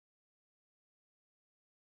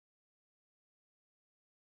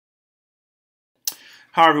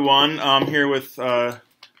Hi everyone, I'm here with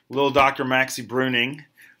little Dr. Maxie Bruning.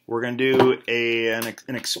 We're going to do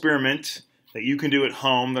an experiment that you can do at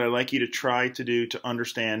home that I'd like you to try to do to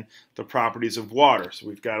understand the properties of water. So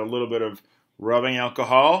we've got a little bit of rubbing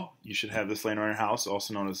alcohol. You should have this laying around your house,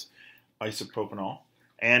 also known as isopropanol,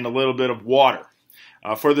 and a little bit of water.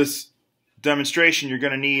 For this demonstration, you're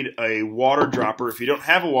going to need a water dropper. If you don't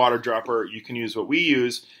have a water dropper, you can use what we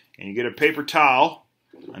use, and you get a paper towel.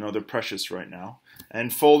 I know they're precious right now.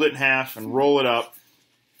 And fold it in half and roll it up.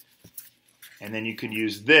 And then you can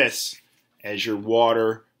use this as your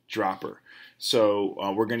water dropper. So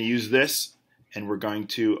we're going to use this, and we're going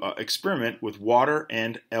to experiment with water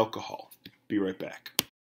and alcohol. Be right back.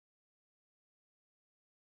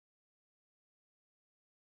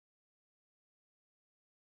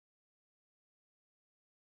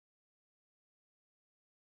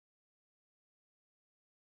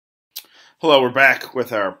 Hello, we're back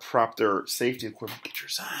with our Proctor safety equipment. Get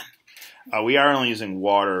yours on. We are only using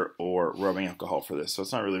water or rubbing alcohol for this, so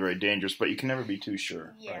it's not really very dangerous, but you can never be too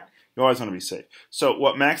sure. Yeah. Right? You always want to be safe. So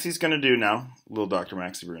what Maxie's going to do now, little Dr.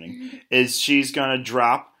 Maxie Bruning, is she's going to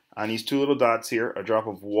drop on these two little dots here a drop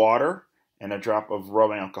of water and a drop of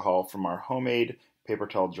rubbing alcohol from our homemade paper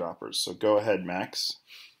towel droppers. So go ahead, Max.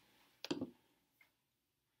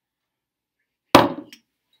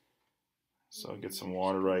 So get some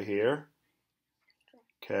water right here.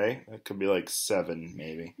 Okay, that could be like 7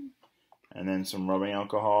 maybe. And then some rubbing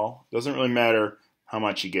alcohol. Doesn't really matter how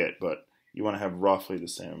much you get, but you want to have roughly the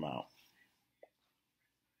same amount.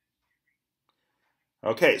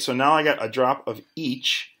 Okay, so now I got a drop of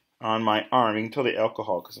each on my arm. You can tell the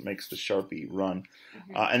alcohol because it makes the Sharpie run.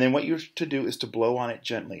 And then what you're to do is to blow on it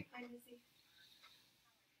gently.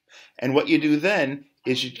 And what you do then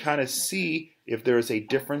is you kind of see if there is a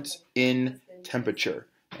difference in temperature.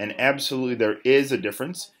 And absolutely there is a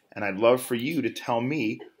difference. And I'd love for you to tell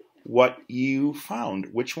me what you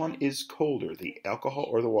found. Which one is colder, the alcohol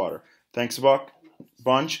or the water? Thanks a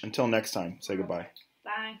bunch. Until next time, say goodbye.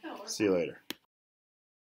 Bye. See you later.